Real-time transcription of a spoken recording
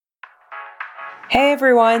Hey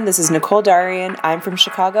everyone, this is Nicole Darian. I'm from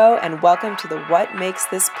Chicago, and welcome to the What Makes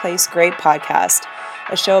This Place Great podcast,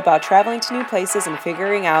 a show about traveling to new places and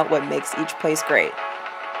figuring out what makes each place great.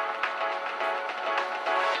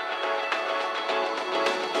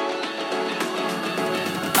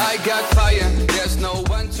 I got fire, there's no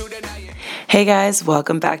one to deny it. Hey guys,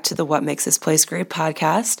 welcome back to the What Makes This Place Great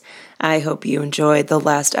podcast. I hope you enjoyed the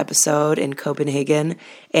last episode in Copenhagen,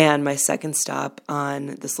 and my second stop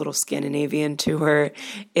on this little Scandinavian tour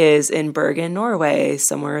is in Bergen, Norway,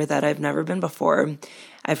 somewhere that I've never been before.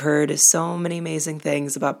 I've heard so many amazing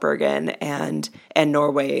things about Bergen and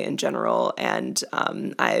Norway in general, and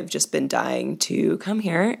I've just been dying to come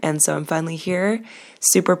here, and so I'm finally here,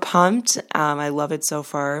 super pumped. I love it so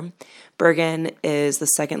far. Bergen is the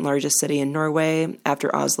second largest city in Norway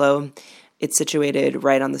after Oslo. It's situated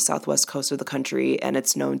right on the southwest coast of the country, and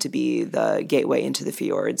it's known to be the gateway into the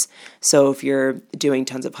fjords. So if you're doing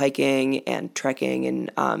tons of hiking and trekking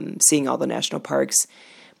and seeing all the national parks,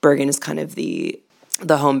 Bergen is kind of the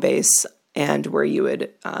home base and where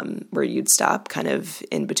you'd stop kind of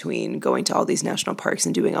in between going to all these national parks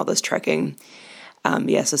and doing all this trekking.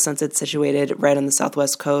 So since it's situated right on the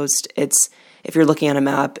southwest coast, if you're looking on a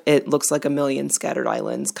map, it looks like a million scattered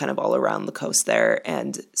islands kind of all around the coast there.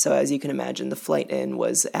 And so as you can imagine, the flight in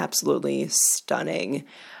was absolutely stunning.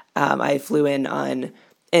 I flew in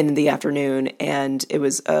the afternoon, and it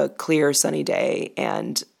was a clear, sunny day,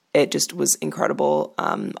 and it just was incredible.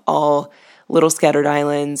 All little scattered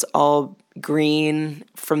islands, all green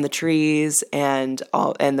from the trees, and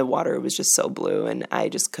the water was just so blue, and I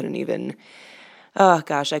just couldn't even... Oh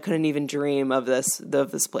gosh, I couldn't even dream of this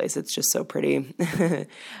place. It's just so pretty.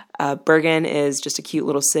 Bergen is just a cute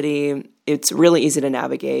little city. It's really easy to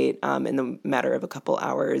navigate in the matter of a couple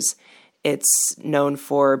hours. It's known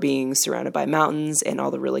for being surrounded by mountains and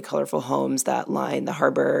all the really colorful homes that line the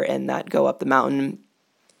harbor and that go up the mountain.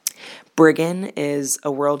 Bergen is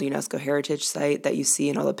a World UNESCO Heritage Site that you see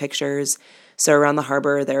in all the pictures. So around the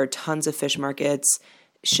harbor, there are tons of fish markets,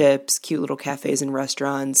 ships, cute little cafes and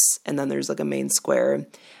restaurants, and then there's like a main square.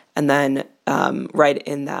 And then right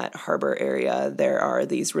in that harbor area, there are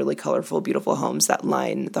these really colorful, beautiful homes that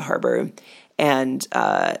line the harbor. And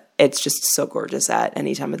it's just so gorgeous at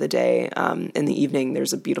any time of the day. In the evening,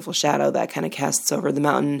 there's a beautiful shadow that kind of casts over the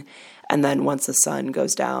mountain. And then once the sun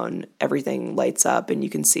goes down, everything lights up, and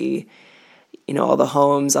you can see, all the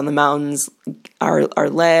homes on the mountains are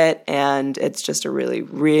lit, and it's just a really,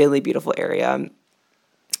 really beautiful area.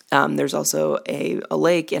 There's also a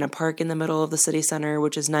lake and a park in the middle of the city center,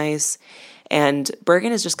 which is nice. And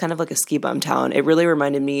Bergen is just kind of like a ski bum town. It really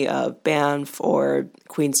reminded me of Banff or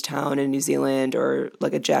Queenstown in New Zealand, or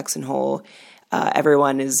like a Jackson Hole.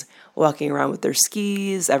 Everyone is walking around with their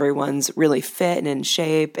skis. Everyone's really fit and in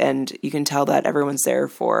shape. And you can tell that everyone's there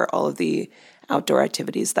for all of the outdoor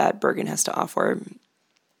activities that Bergen has to offer.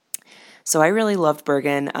 So I really loved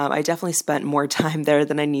Bergen. I definitely spent more time there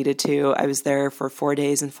than I needed to. I was there for 4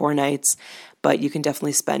 days and 4 nights, but you can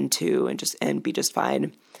definitely spend 2 and be just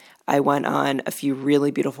fine. I went on a few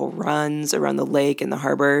really beautiful runs around the lake and the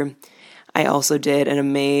harbor. I also did an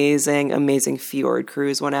amazing, amazing fjord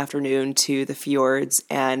cruise one afternoon to the fjords,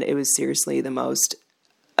 and it was seriously the most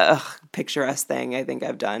picturesque thing I think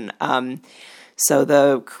I've done. So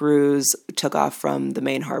the cruise took off from the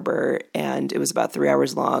main harbor, and it was about 3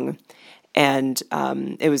 hours long. And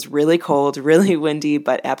it was really cold, really windy,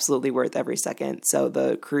 but absolutely worth every second. So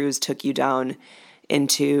the cruise took you down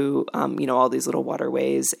into, all these little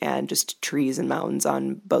waterways and just trees and mountains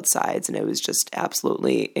on both sides. And it was just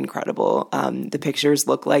absolutely incredible. The pictures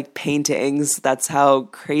look like paintings. That's how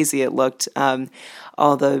crazy it looked.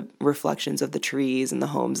 All the reflections of the trees and the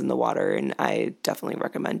homes in the water. And I definitely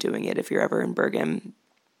recommend doing it if you're ever in Bergen.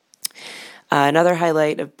 Another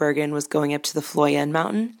highlight of Bergen was going up to the Floyen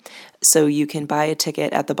Mountain. So you can buy a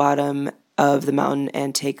ticket at the bottom of the mountain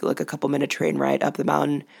and take like a couple-minute train ride up the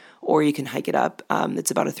mountain, or you can hike it up.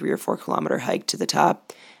 It's about a 3 or 4 kilometer hike to the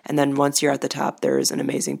top. And then once you're at the top, there's an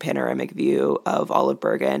amazing panoramic view of all of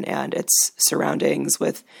Bergen and its surroundings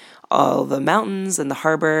with all the mountains and the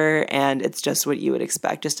harbor, and it's just what you would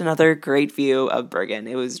expect. Just another great view of Bergen.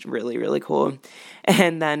 It was really, really cool.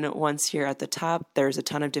 And then once you're at the top, there's a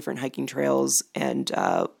ton of different hiking trails and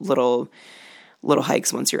little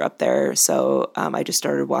hikes once you're up there. So I just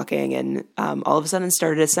started walking, and all of a sudden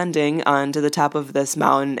started ascending onto the top of this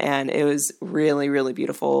mountain, and it was really, really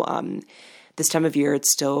beautiful. This time of year,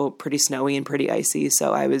 it's still pretty snowy and pretty icy,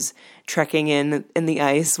 so I was trekking in the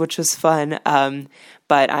ice, which was fun.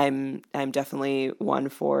 But I'm definitely one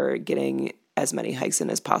for getting as many hikes in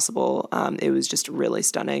as possible. It was just really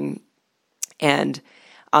stunning. And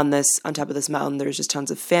on top of this mountain, there's just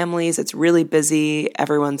tons of families. It's really busy.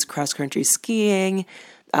 Everyone's cross-country skiing,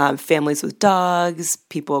 families with dogs,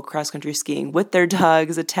 people cross-country skiing with their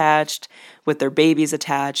dogs attached, with their babies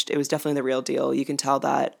attached. It was definitely the real deal. You can tell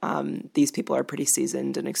that these people are pretty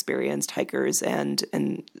seasoned and experienced hikers and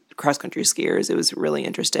cross-country skiers. It was really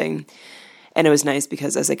interesting. And it was nice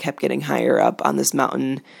because as I kept getting higher up on this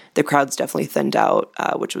mountain, the crowds definitely thinned out,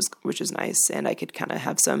 which was nice. And I could kind of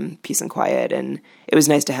have some peace and quiet. And it was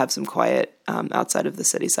nice to have some quiet outside of the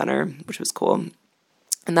city center, which was cool.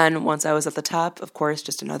 And then once I was at the top, of course,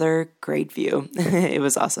 just another great view. It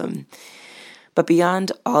was awesome. But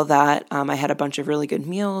beyond all that, I had a bunch of really good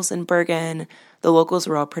meals in Bergen. The locals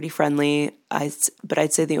were all pretty friendly, but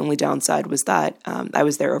I'd say the only downside was that I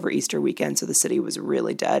was there over Easter weekend, so the city was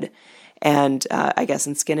really dead. And I guess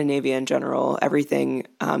in Scandinavia in general, everything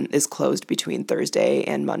is closed between Thursday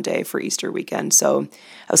and Monday for Easter weekend. So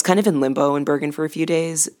I was kind of in limbo in Bergen for a few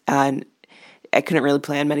days, and I couldn't really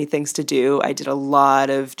plan many things to do. I did a lot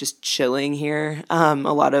of just chilling here, a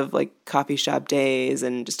lot of like coffee shop days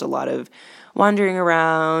and just a lot of wandering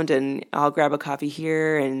around, and I'll grab a coffee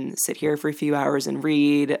here and sit here for a few hours and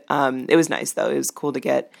read. It was nice though. It was cool to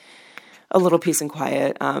get a little peace and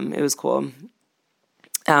quiet. It was cool.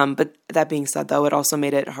 But that being said, though, it also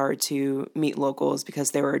made it hard to meet locals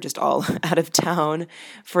because they were just all out of town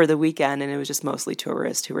for the weekend, and it was just mostly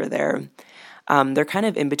tourists who were there. They're kind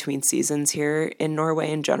of in between seasons here in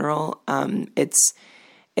Norway in general. It's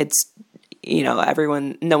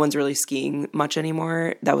no one's really skiing much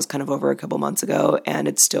anymore. That was kind of over a couple months ago, and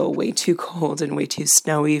it's still way too cold and way too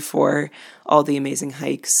snowy for all the amazing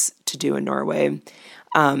hikes to do in Norway.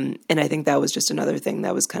 And I think that was just another thing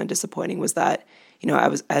that was kind of disappointing was that,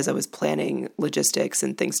 as I was planning logistics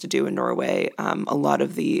and things to do in Norway, a lot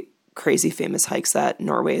of the crazy famous hikes that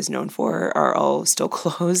Norway is known for are all still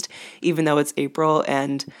closed, even though it's April,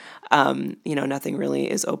 and nothing really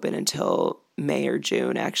is open until May or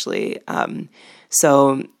June, actually.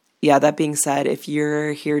 So yeah, that being said, if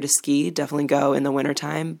you're here to ski, definitely go in the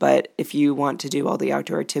wintertime. But if you want to do all the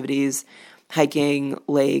outdoor activities, hiking,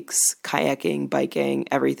 lakes, kayaking, biking,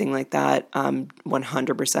 everything like that,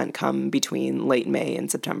 100% come between late May and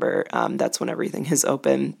September. That's when everything is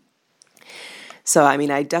open. So,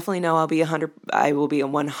 I definitely know I will be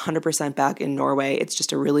 100% back in Norway. It's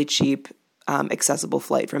just a really cheap, accessible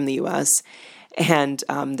flight from the US. And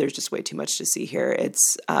there's just way too much to see here.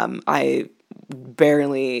 I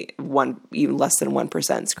barely even less than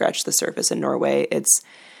 1% scratched the surface in Norway.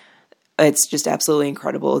 It's just absolutely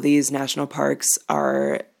incredible. These national parks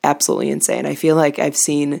are absolutely insane. I feel like I've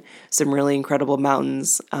seen some really incredible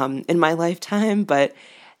mountains in my lifetime, but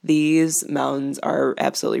these mountains are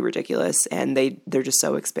absolutely ridiculous, and they're just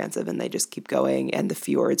so expansive, and they just keep going, and the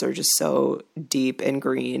fjords are just so deep and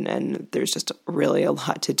green, and there's just really a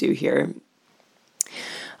lot to do here.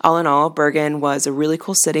 All in all, Bergen was a really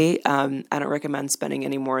cool city. I don't recommend spending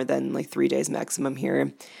any more than like 3 days maximum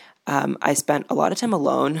here. I spent a lot of time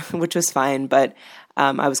alone, which was fine, but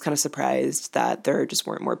I was kind of surprised that there just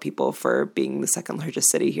weren't more people for being the second largest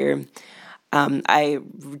city here. I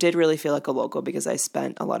did really feel like a local because I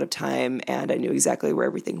spent a lot of time and I knew exactly where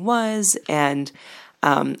everything was, and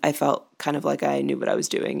I felt kind of like I knew what I was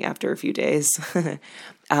doing after a few days.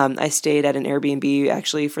 I stayed at an Airbnb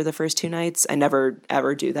actually for the first 2 nights. I never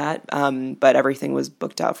ever do that, but everything was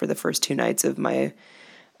booked out for the first 2 nights of my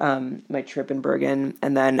trip in Bergen,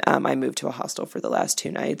 and then I moved to a hostel for the last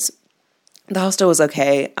 2 nights. The hostel was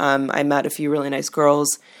okay. I met a few really nice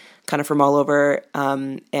girls kind of from all over,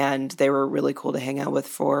 and they were really cool to hang out with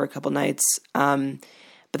for a couple nights.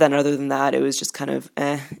 But then other than that, it was just kind of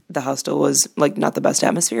the hostel was like not the best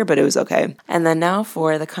atmosphere, but it was okay. And then now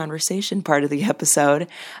for the conversation part of the episode,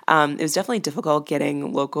 it was definitely difficult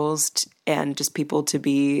getting locals and just people to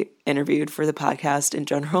be interviewed for the podcast in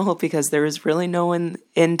general because there was really no one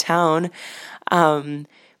in town.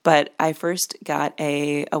 But I first got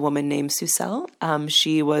a woman named Suzelle.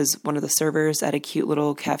 She was one of the servers at a cute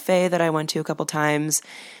little cafe that I went to a couple times.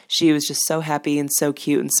 She was just so happy and so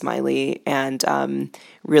cute and smiley and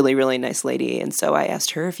really, really nice lady. And so I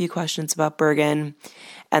asked her a few questions about Bergen.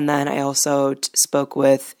 And then I also spoke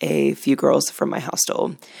with a few girls from my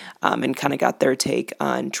hostel and kind of got their take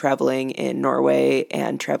on traveling in Norway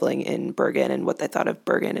and traveling in Bergen and what they thought of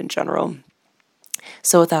Bergen in general.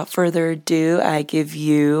 So without further ado, I give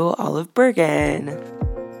you all of Bergen.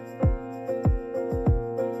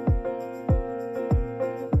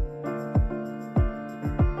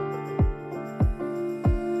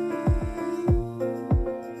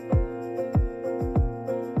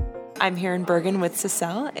 I'm here in Bergen with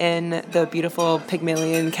Suzelle in the beautiful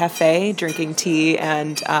Pygmalion Cafe, drinking tea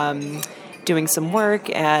and doing some work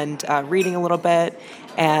and reading a little bit.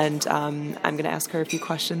 And I'm going to ask her a few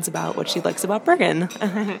questions about what she likes about Bergen.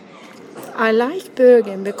 I like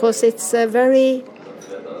Bergen because it's a very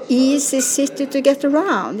easy city to get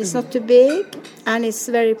around. It's not too big, and it's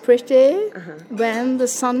very pretty when the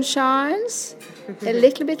sun shines, a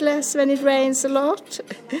little bit less when it rains a lot.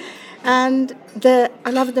 And I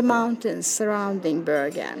love the mountains surrounding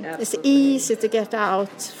Bergen. Absolutely. It's easy to get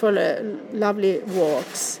out for lovely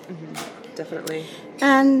walks. Definitely.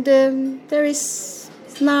 And there is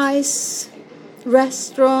nice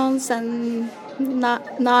restaurants and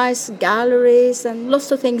nice galleries and lots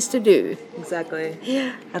of things to do. Exactly.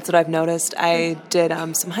 Yeah. That's what I've noticed. I did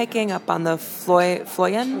some hiking up on the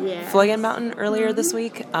Floyen Mountain earlier this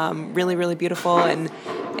week. Really, really beautiful, and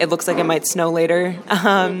it looks like it might snow later.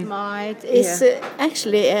 It might. It's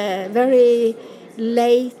actually a very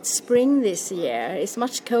late spring this year. It's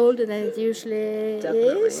much colder than it usually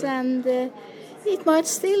is, and it might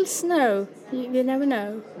still snow. You never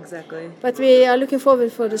know. Exactly. But we are looking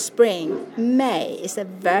forward for the spring. May is a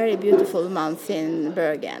very beautiful month in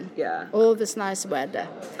Bergen. Yeah. Always nice weather.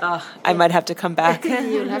 I might have to come back.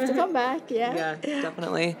 You'll have to come back, Yeah,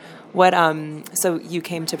 definitely. What? So you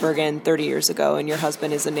came to Bergen 30 years ago, and your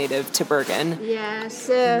husband is a native to Bergen. Yes.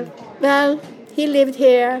 Well, he lived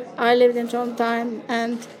here. I lived in Trondheim,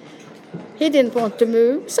 and he didn't want to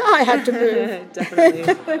move, so I had to move.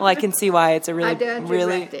 Definitely. Well, I can see why. It's a really,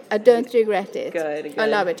 I don't regret it. Good. I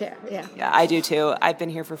love it here. Yeah. Yeah, I do too. I've been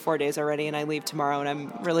here for 4 days already, and I leave tomorrow, and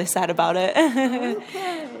I'm really sad about it. Okay.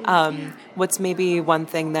 What's maybe one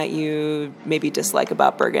thing that you maybe dislike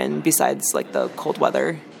about Bergen besides like the cold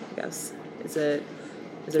weather? I guess is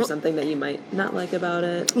there something that you might not like about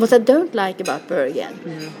it? What I don't like about Bergen.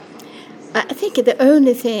 Mm-hmm. I think the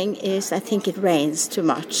only thing is I think it rains too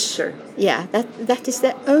much. Sure. Yeah, that is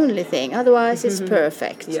the only thing. Otherwise, it's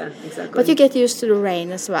perfect. Yeah, exactly. But you get used to the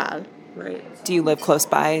rain as well. Right. Do you live close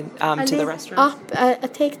by to the restaurant? I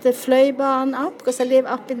take the Floyen up because I live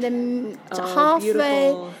up in the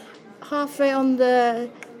halfway on the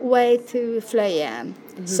way to Floyen.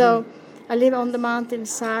 Mm-hmm. So I live on the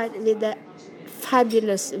mountainside with the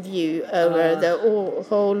fabulous view over the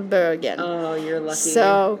whole Bergen. Oh, you're lucky.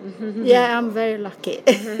 So, yeah, I'm very lucky.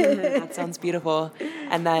 That sounds beautiful.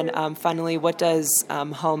 And then finally, what does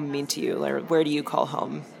home mean to you? Or where do you call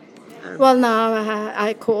home? Well, now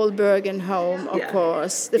I call Bergen home, of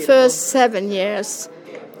course. The first 7 years,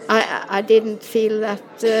 I didn't feel that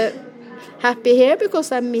happy here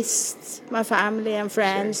because I missed my family and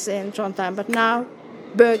friends in Trondheim. But now,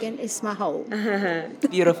 Bergen is my home.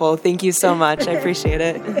 Beautiful. Thank you so much. I appreciate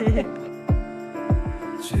it.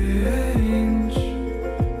 Change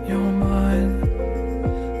your mind,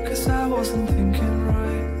 'cause I wasn't thinking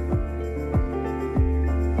right.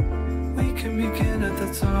 We can begin at the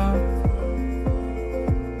top.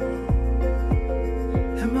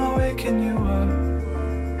 Am I waking you up?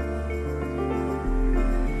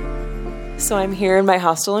 So I'm here in my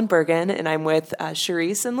hostel in Bergen, and I'm with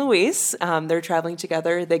Charisse and Luis. They're traveling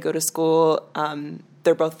together. They go to school.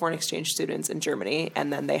 They're both foreign exchange students in Germany,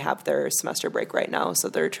 and then they have their semester break right now, so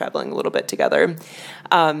they're traveling a little bit together.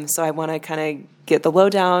 So I want to kind of get the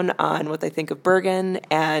lowdown on what they think of Bergen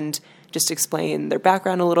and just explain their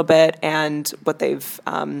background a little bit and what they've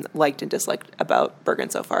liked and disliked about Bergen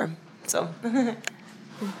so far. So...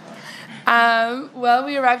 Well,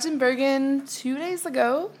 we arrived in Bergen 2 days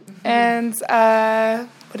ago, and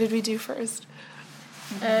what did we do first?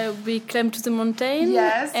 We climbed to the mountain,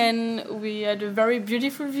 yes, and we had a very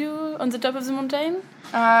beautiful view on the top of the mountain.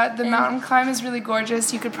 The mountain climb is really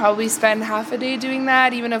gorgeous. You could probably spend half a day doing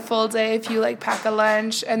that, even a full day if you pack a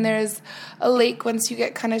lunch. And there's a lake once you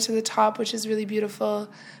get kind of to the top, which is really beautiful,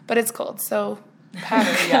 but it's cold, so pack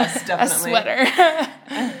yes, definitely. a sweater.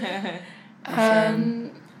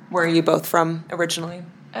 Where are you both from originally?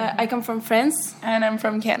 I come from France. And I'm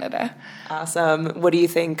from Canada. Awesome. What do you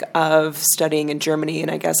think of studying in Germany?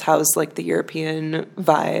 And I guess how's the European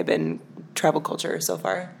vibe and travel culture so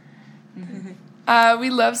far? We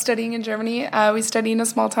love studying in Germany. We study in a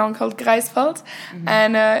small town called Greifswald,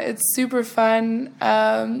 and it's super fun.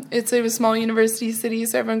 It's a small university city,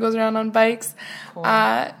 so everyone goes around on bikes. Cool.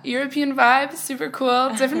 European vibe, super cool.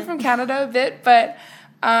 Different from Canada a bit, but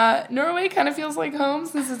Norway kind of feels like home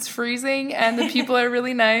since it's freezing and the people are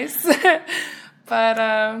really nice. But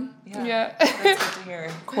yeah. That's good to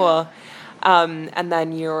hear. Cool. And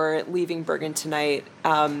then you're leaving Bergen tonight.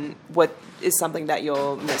 What is something that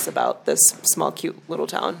you'll miss about this small, cute little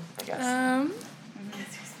town, I guess?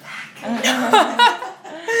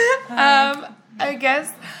 I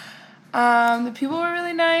guess The people were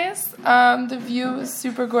really nice. The view was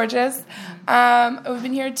super gorgeous. We've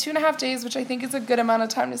been here 2.5 days, which I think is a good amount of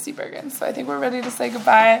time to see Bergen. So I think we're ready to say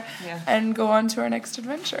goodbye and go on to our next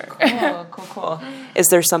adventure. Cool. Is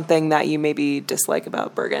there something that you maybe dislike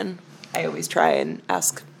about Bergen? I always try and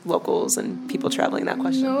ask locals and people traveling that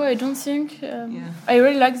question. No, I don't think. I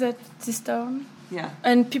really like this town. Yeah.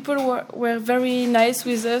 And people were very nice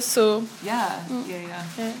with us, so... Yeah.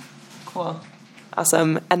 Cool.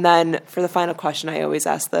 Awesome. And then for the final question, I always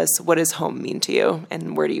ask this, what does home mean to you,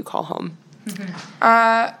 and where do you call home?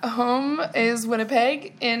 Home is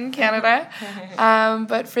Winnipeg in Canada,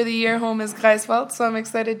 but for the year, home is Greifswald, so I'm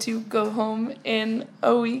excited to go home in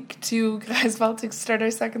a week to Greifswald to start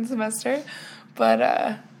our second semester.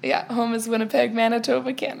 But home is Winnipeg,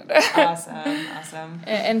 Manitoba, Canada. Awesome.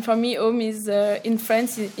 And for me, home is in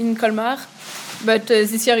France, in Colmar, but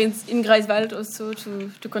this year in Greifswald also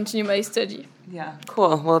to continue my study. Yeah,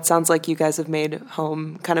 cool. Well, it sounds like you guys have made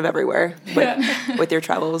home kind of everywhere with your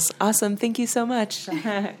travels. Awesome. Thank you so much.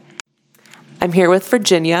 I'm here with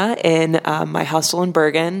Virginia in my hostel in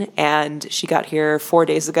Bergen, and she got here 4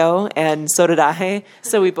 days ago, and so did I.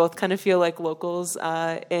 So we both kind of feel like locals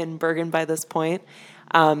in Bergen by this point.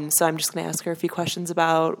 So I'm just going to ask her a few questions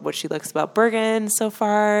about what she likes about Bergen so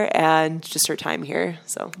far and just her time here.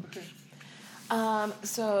 So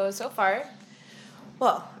far,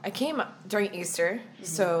 well, I came during Easter,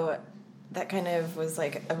 so that kind of was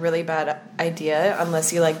like a really bad idea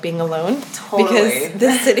unless you like being alone. Totally. Because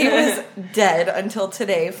the city was dead until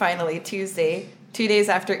today, finally, Tuesday. 2 days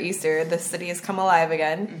after Easter, the city has come alive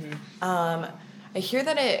again. I hear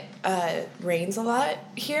that it rains a lot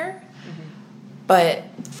here. But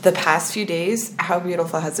the past few days, how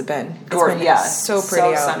beautiful has it been? It's been so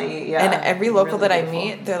pretty out. Sunny, And every local really that I beautiful.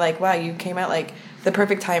 meet, they're like, wow, you came out like the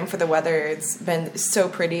perfect time for the weather. It's been so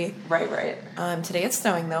pretty. Right. Today it's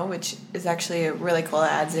snowing though, which is actually really cool.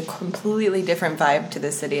 It adds a completely different vibe to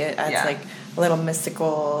the city. It adds like a little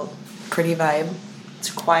mystical, pretty vibe.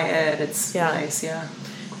 It's quiet. It's nice. Yeah.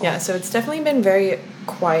 Cool. Yeah. So it's definitely been very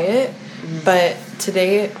quiet, but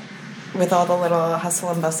today, with all the little hustle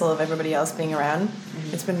and bustle of everybody else being around,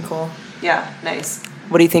 it's been cool. Yeah, nice.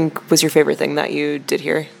 What do you think was your favorite thing that you did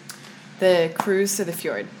here? The cruise to the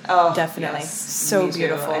fjord. Oh, definitely. Yes. So Me too.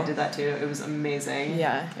 beautiful. I did that too. It was amazing.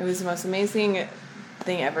 Yeah, it was the most amazing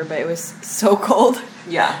thing ever, but it was so cold.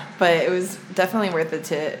 Yeah. But it was definitely worth it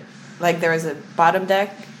to, like, there was a bottom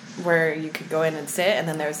deck where you could go in and sit, and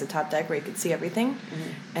then there was the top deck where you could see everything.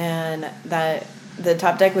 And the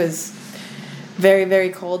top deck was very, very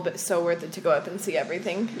cold, but so worth it to go up and see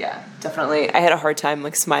everything. Yeah, definitely. I had a hard time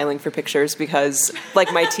like smiling for pictures because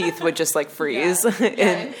like my teeth would just like freeze.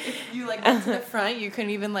 If you like went to the front, you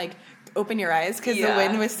couldn't even like open your eyes because the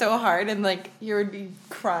wind was so hard, and like you would be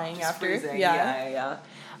crying just after. Freezing. Yeah.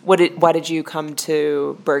 Why did you come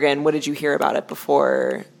to Bergen? What did you hear about it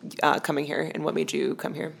before coming here, and what made you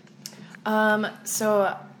come here?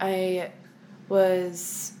 So I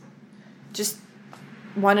was just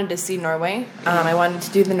wanted to see Norway. I wanted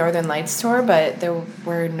to do the Northern Lights tour, but there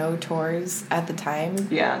were no tours at the time.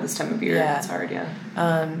 Yeah, this time of year, it's hard,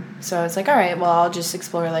 So I was like, all right, well, I'll just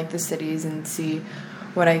explore like the cities and see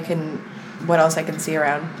what else I can see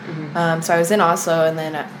around. So I was in Oslo, and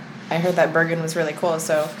then I heard that Bergen was really cool,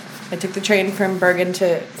 so I took the train from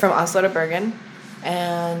Oslo to Bergen,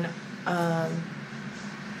 and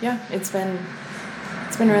it's been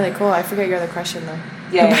really cool. I forget your other question though.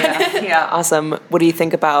 Yeah, awesome. What do you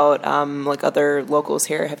think about like other locals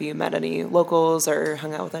here? Have you met any locals or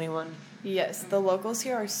hung out with anyone? Yes, the locals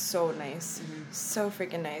here are so nice, so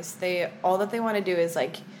freaking nice. All that they want to do is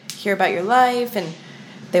like hear about your life, and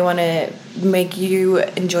they want to make you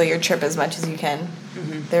enjoy your trip as much as you can.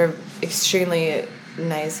 They're extremely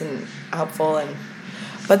nice and helpful,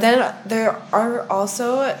 but then there are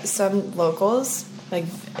also some locals, like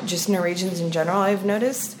just Norwegians in general, I've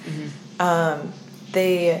noticed.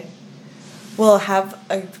 They will have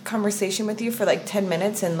a conversation with you for like 10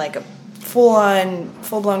 minutes and like a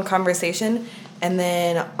full-blown conversation, and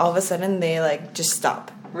then all of a sudden they like just stop.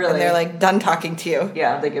 Really? And they're like done talking to you.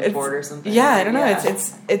 Yeah, they get bored or something. Yeah, I don't know.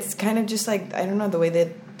 It's kind of just like, I don't know, the way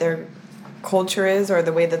that their culture is or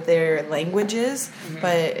the way that their language is,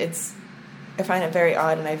 but I find it very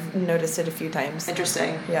odd, and I've noticed it a few times.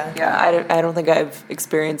 Interesting. Yeah. I don't think I've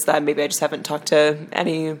experienced that. Maybe I just haven't talked to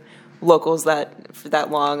any locals for that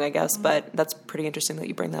long, I guess, but that's pretty interesting that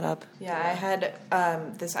you bring that up. Yeah, I had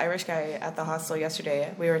this Irish guy at the hostel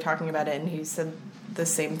yesterday. We were talking about it, and he said the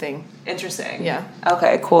same thing. Interesting. Yeah.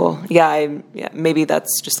 Okay, cool. Yeah, maybe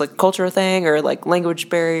that's just like a cultural thing or like language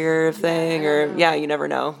barrier thing, or you never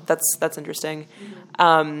know. That's interesting.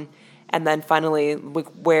 And then finally,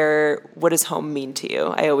 what does home mean to you?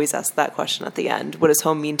 I always ask that question at the end. What does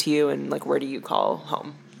home mean to you, and like where do you call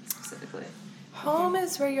home specifically? Home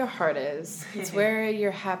is where your heart is. It's where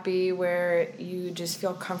you're happy, where you just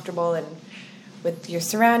feel comfortable and with your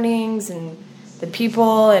surroundings and the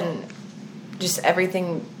people and just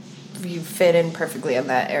everything. You fit in perfectly in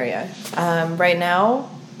that area. Right now,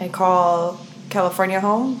 I call California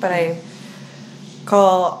home, but I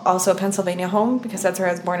call also Pennsylvania home because that's where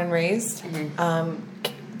I was born and raised.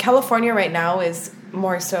 California right now is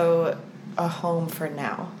more so a home for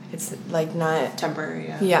now. It's like not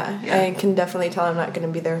temporary. Yeah. I can definitely tell I'm not going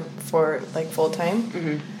to be there for like full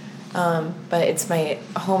time. But it's my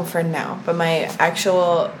home for now. But my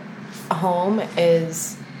actual home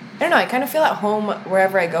is, I don't know, I kind of feel at home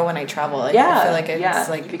wherever I go when I travel. Like, I feel like it's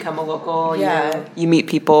like you become a local. Yeah. You meet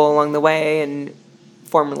people along the way and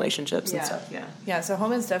form relationships and stuff. Yeah, so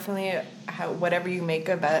home is definitely whatever you make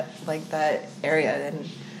of that, like that area. And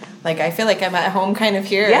like I feel like I'm at home kind of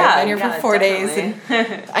here. Yeah, I've been here for 4 days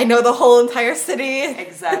and I know the whole entire city.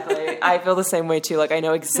 Exactly. I feel the same way too. Like I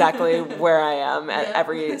know exactly where I am at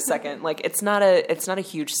every second. Like it's not a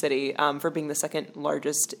huge city. For being the second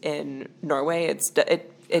largest in Norway,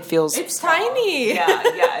 it feels It's tiny.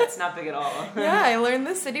 Yeah, it's not big at all. Yeah, I learned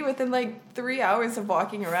the city within like 3 hours of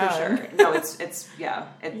walking around. For sure. No, it's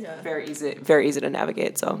very easy to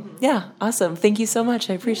navigate. So yeah, awesome. Thank you so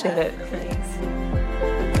much. I appreciate it. Thanks.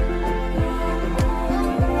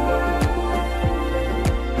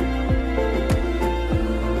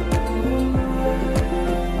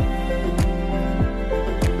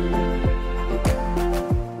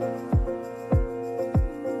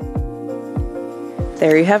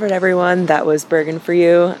 There you have it, everyone. That was Bergen for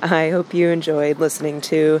you. I hope you enjoyed listening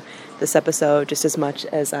to this episode just as much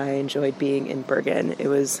as I enjoyed being in Bergen. It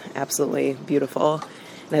was absolutely beautiful,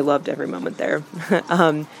 and I loved every moment there.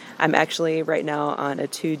 I'm actually right now on a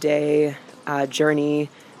 2-day journey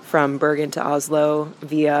from Bergen to Oslo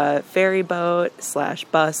via ferry boat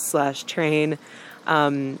 / train.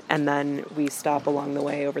 And then we stop along the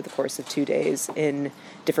way over the course of 2 days in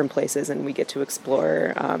different places, and we get to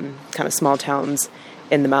explore kind of small towns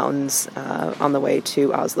in the mountains on the way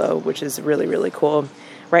to Oslo, which is really, really cool.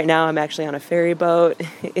 Right now I'm actually on a ferry boat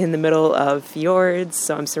in the middle of fjords,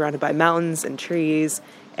 so I'm surrounded by mountains and trees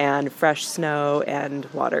and fresh snow and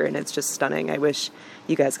water, and it's just stunning. I wish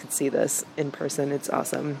you guys could see this in person. It's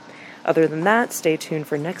awesome. Other than that, stay tuned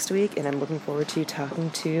for next week, and I'm looking forward to talking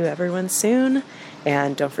to everyone soon.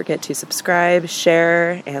 And don't forget to subscribe,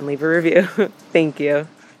 share, and leave a review. Thank you.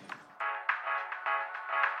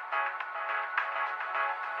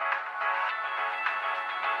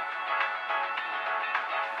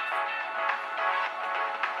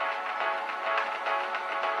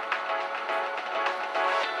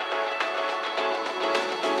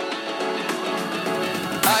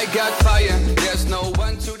 I got fire.